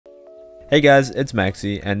Hey guys, it's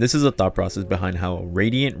Maxi, and this is a thought process behind how a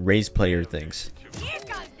Radiant Raze player thinks.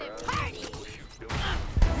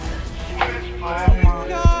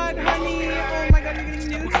 God, honey. Oh my god, you're getting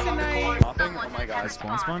nudes tonight. Oh my god,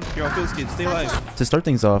 spawn. Yo, kills kids, stay alive. To start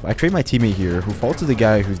things off, I trade my teammate here, who falls to the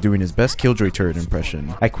guy who's doing his best Killjoy turret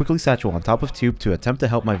impression. I quickly satchel on top of Tube to attempt to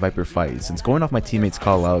help my Viper fight, since going off my teammate's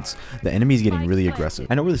callouts, the enemy's getting really aggressive.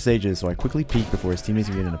 I know where the stage is, so I quickly peek before his teammates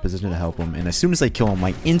get in a position to help him, and as soon as I kill him,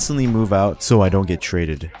 I instantly move out so I don't get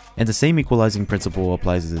traded. And the same equalizing principle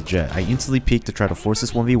applies to the Jet. I instantly peek to try to force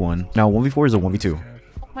this 1v1. Now 1v4 is a 1v2.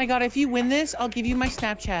 Oh my god, if you win this, I'll give you my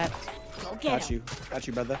Snapchat. Got you,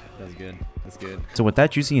 brother. That's good. So with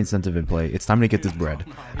that juicy incentive in play, it's time to get this bread.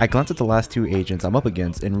 I glance at the last two agents I'm up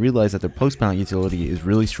against and realize that their post-plant utility is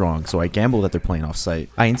really strong, so I gamble that they're playing off site.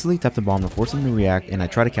 I instantly tap the bomb to force them to react, and I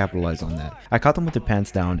try to capitalize on that. I caught them with their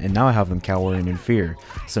pants down, and now I have them cowering in fear.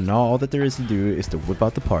 So now all that there is to do is to whip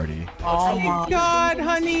out the party. Oh my god,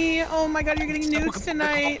 honey. Oh my god, you're getting nudes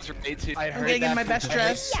tonight. I'm getting in my best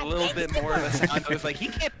dress. A little bit more of a sound. I was like, he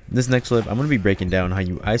can't. This next clip, I'm going to be breaking down how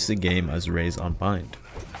you ice the game as Raze on Bind.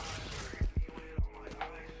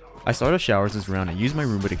 I started showers this round and used my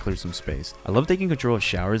Roomba to clear some space. I love taking control of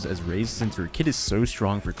showers as Raze, since her kit is so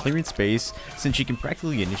strong for clearing space since she can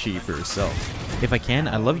practically initiate for herself. If I can,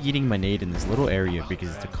 I love yeeting my nade in this little area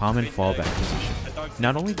because it's a common fallback position.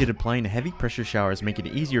 Not only did applying heavy pressure showers make it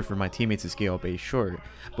easier for my teammates to scale up A short,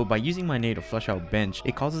 but by using my nade to flush out bench,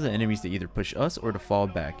 it causes the enemies to either push us or to fall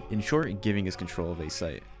back, in short giving us control of A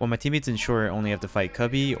site. While my teammates in short only have to fight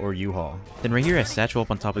Cubby or U-Haul. Then right here I satchel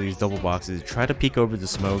up on top of these double boxes, try to peek over the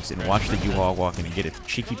smokes and watch the U-Haul walk in and get a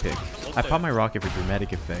cheeky pick. I pop my rocket for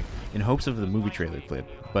dramatic effect in hopes of the movie trailer clip,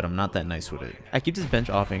 but I'm not that nice with it. I keep this bench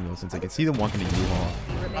off angle since I can see them walking in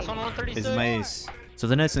U-Haul. This is my ace. So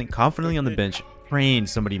then I sit confidently on the bench, praying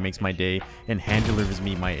somebody makes my day and hand delivers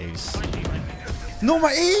me my ace. No,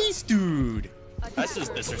 my ace, dude! That's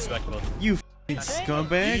just disrespectful. You f***ing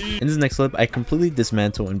scumbag. In this next clip, I completely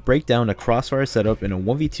dismantle and break down a crossfire setup in a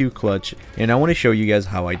 1v2 clutch, and I want to show you guys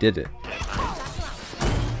how I did it.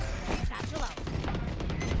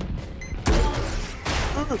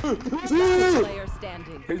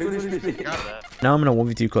 Now I'm in a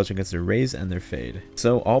 1v2 clutch against their Raze and their Fade.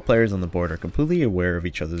 So all players on the board are completely aware of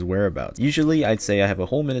each other's whereabouts. Usually I'd say I have a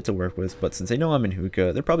whole minute to work with, but since they know I'm in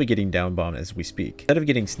hookah, they're probably getting down bombed as we speak. Instead of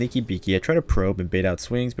getting sneaky beaky, I try to probe and bait out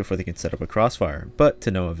swings before they can set up a crossfire, but to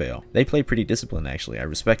no avail. They play pretty disciplined actually, I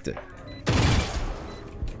respect it.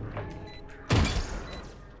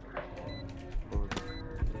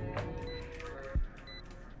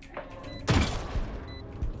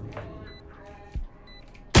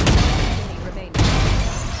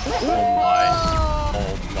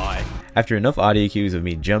 Oh my. After enough audio cues of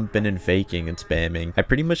me jumping and faking and spamming, I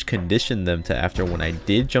pretty much conditioned them to after when I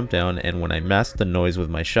did jump down and when I masked the noise with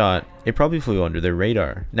my shot, it probably flew under their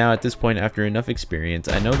radar. Now at this point, after enough experience,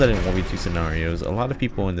 I know that in 1v2 scenarios, a lot of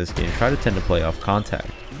people in this game try to tend to play off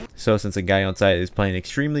contact. So since a guy on site is playing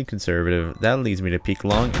extremely conservative, that leads me to peek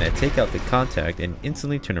long and I take out the contact and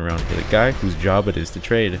instantly turn around for the guy whose job it is to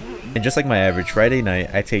trade. And just like my average Friday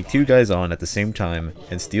night, I take two guys on at the same time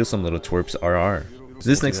and steal some little twerps RR. So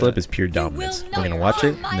this next clip is pure dominance. We're gonna watch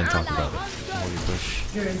it and then talk about it.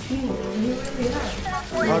 You're a team. You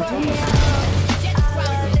really are.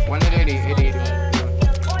 180, 80.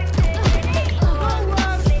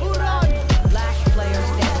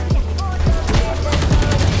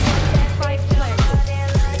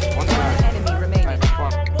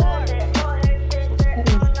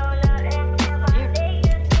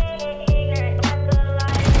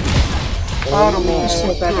 You're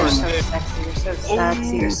so good, you're so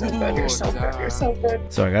sexy, you're so sexy, you're so good, you're so good, you're so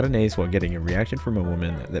good. So I got an ace while getting a reaction from a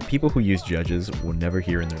woman that people who use judges will never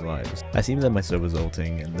hear in their lives. I see that my sub is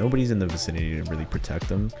ulting and nobody's in the vicinity to really protect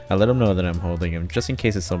them. I let them know that I'm holding him just in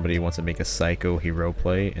case if somebody wants to make a psycho hero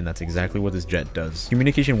play, and that's exactly what this Jet does.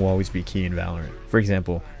 Communication will always be key in Valorant. For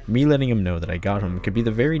example, me letting him know that I got him could be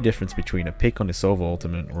the very difference between a pick on his solo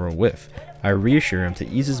ultimate or a whiff. I reassure him to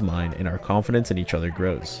ease his mind and our confidence in each other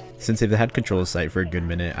grows. Since they've had control of site for a good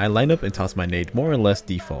minute, I line up and toss my nade more or less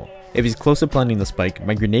default. If he's close to planting the spike,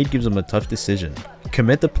 my grenade gives him a tough decision.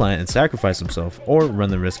 Commit the plant and sacrifice himself, or run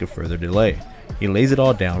the risk of further delay. He lays it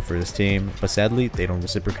all down for his team, but sadly they don't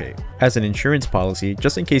reciprocate. As an insurance policy,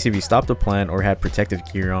 just in case if he stopped the plant or had protective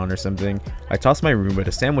gear on or something, I toss my Roomba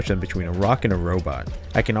to sandwich them between a rock and a robot.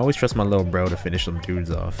 I can always trust my little bro to finish some dudes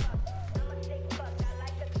off.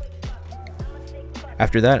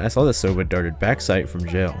 After that, I saw that Sova darted backside from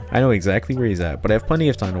jail. I know exactly where he's at, but I have plenty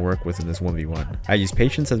of time to work with in this 1v1. I use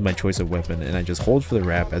patience as my choice of weapon, and I just hold for the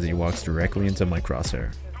wrap as he walks directly into my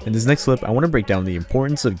crosshair. In this next clip, I want to break down the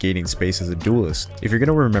importance of gaining space as a duelist. If you're going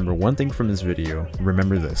to remember one thing from this video,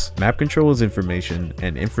 remember this. Map control is information,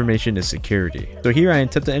 and information is security. So here I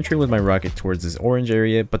attempt to enter with my rocket towards this orange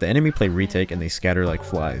area, but the enemy play retake and they scatter like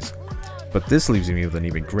flies. But this leaves me with an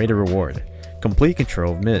even greater reward. Complete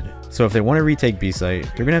control of mid. So if they want to retake B site,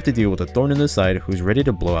 they're gonna have to deal with a thorn in the side who's ready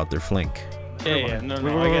to blow out their flank. Yeah, no,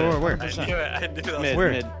 I get it. Where? I knew it. I knew that.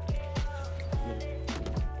 Where? Mid.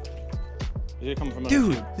 Is it coming from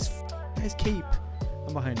Dude, this guy's cape.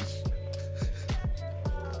 I'm behind him.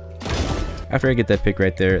 After I get that pick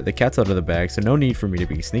right there, the cat's out of the bag, so no need for me to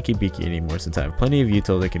be sneaky beaky anymore since I have plenty of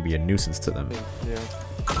util that can be a nuisance to them. Yeah.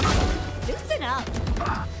 Loosen up.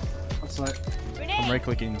 What's that? Grenade. I'm right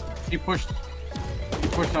clicking. He pushed. He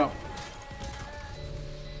pushed up.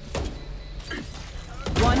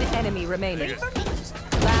 One enemy remaining.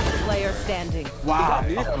 Last player standing. Wow.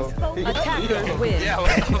 Attackers win.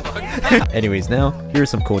 Anyways, now, here are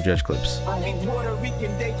some cool judge clips.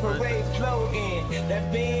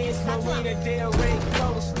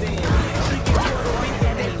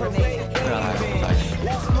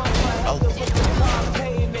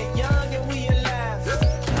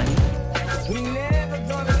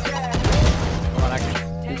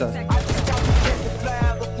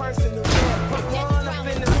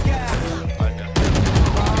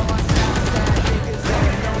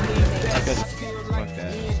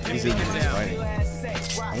 He's in this fighting.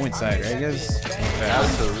 I went side, right, guys?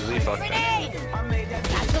 Absolutely fuck that.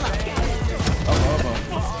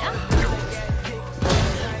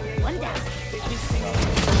 One down.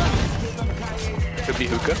 Could be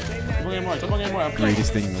hookah.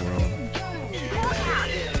 Greatest thing in the world.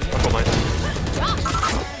 Couple mine.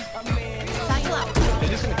 Satchel out.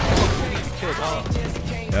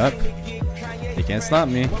 Yup. They can't stop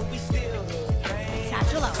me.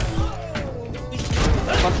 Satchel out.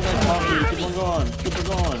 Keep on going. Keep on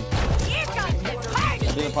going. Here comes the party. I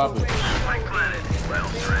didn't pop it.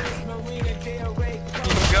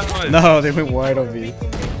 Gun. No, they went wide on me.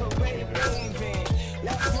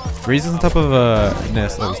 Raze is on top of a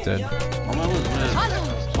nest that was dead. Oh, my was mid.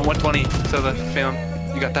 120. So the Phantom,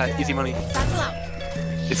 you got that easy money. Satchel out.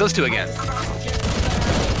 It's those two again.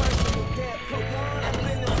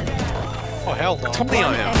 Oh hell no. 20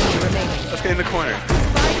 on him. Enemy remaining. Let's get in the corner.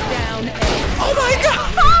 Spike down A. Oh my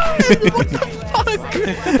god! What the fuck?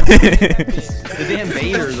 The damn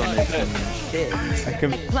Vaders on this thing. Shit. I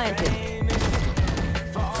can Planted.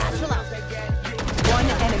 Satchel out. One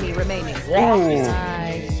enemy remaining. Ooh.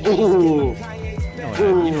 Nice. Ooh.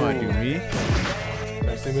 you know I do me.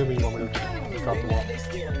 Say maybe you want me to drop the wall.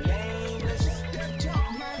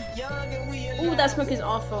 Ooh, that smoke is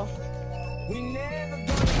awful.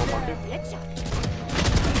 Good shot.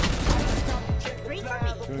 Three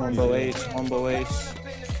for me. Combo ace. Combo ace.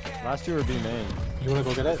 Last two were B main. You wanna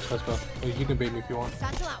go get it? Let's go. You can bait me if you want.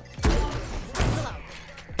 Satchel out. Satchel out.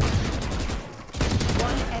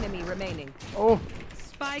 One enemy remaining. Oh.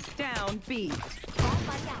 Spike down B. Ball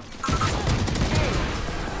spike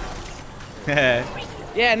out.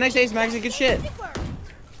 Yeah, nice ace, Maxi. Good shit. Good work.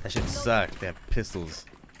 That shit sucked. They have pistols.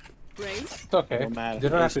 It's okay. Don't matter. They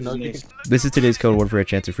don't have to know. You can This is today's code word for a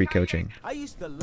chance of free coaching.